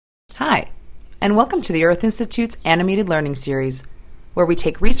Hi, and welcome to the Earth Institute's animated learning series, where we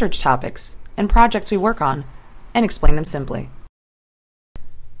take research topics and projects we work on and explain them simply.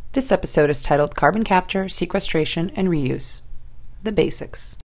 This episode is titled Carbon Capture, Sequestration, and Reuse. The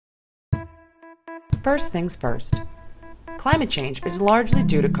Basics. First things first. Climate change is largely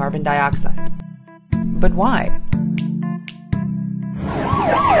due to carbon dioxide. But why?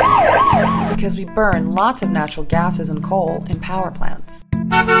 Because we burn lots of natural gases and coal in power plants.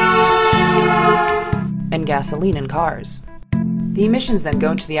 And gasoline in cars. The emissions then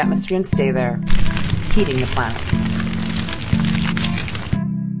go into the atmosphere and stay there, heating the planet.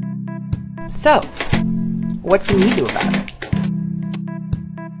 So, what can we do about it?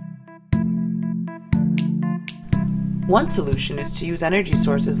 One solution is to use energy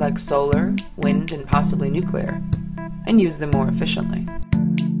sources like solar, wind, and possibly nuclear, and use them more efficiently.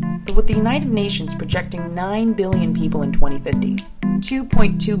 But with the United Nations projecting 9 billion people in 2050,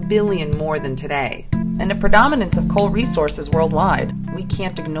 2.2 billion more than today, and a predominance of coal resources worldwide, we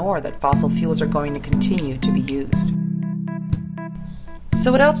can't ignore that fossil fuels are going to continue to be used.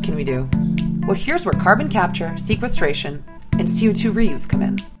 So what else can we do? Well, here's where carbon capture, sequestration, and CO2 reuse come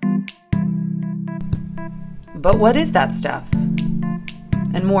in. But what is that stuff?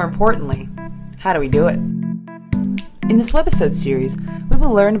 And more importantly, how do we do it? In this Webisode series, we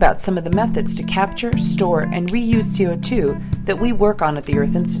will learn about some of the methods to capture, store, and reuse CO2 that we work on at the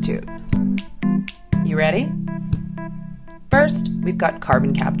Earth Institute. You ready? First, we've got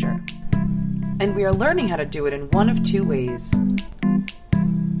carbon capture. And we are learning how to do it in one of two ways.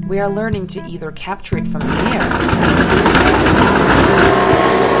 We are learning to either capture it from the air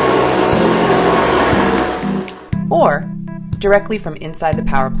or directly from inside the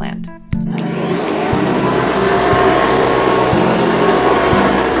power plant.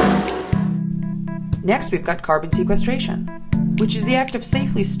 Next, we've got carbon sequestration, which is the act of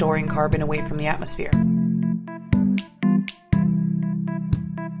safely storing carbon away from the atmosphere.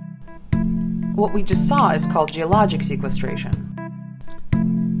 What we just saw is called geologic sequestration.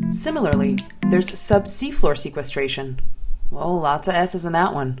 Similarly, there's sub-seafloor sequestration. Whoa, lots of S's in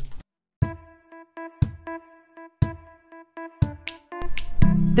that one.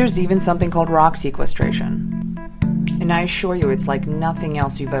 There's even something called rock sequestration. And I assure you it's like nothing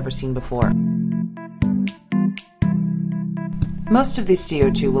else you've ever seen before. Most of this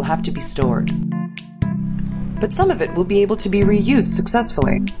CO2 will have to be stored. But some of it will be able to be reused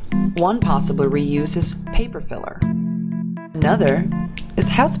successfully. One possible reuse is paper filler. Another is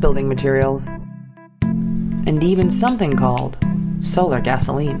house building materials. And even something called solar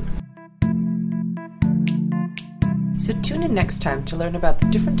gasoline. So tune in next time to learn about the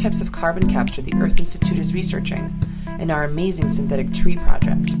different types of carbon capture the Earth Institute is researching in our amazing synthetic tree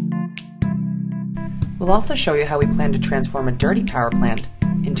project. We'll also show you how we plan to transform a dirty power plant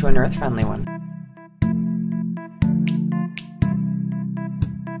into an Earth-friendly one.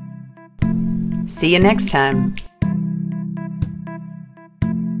 See you next time!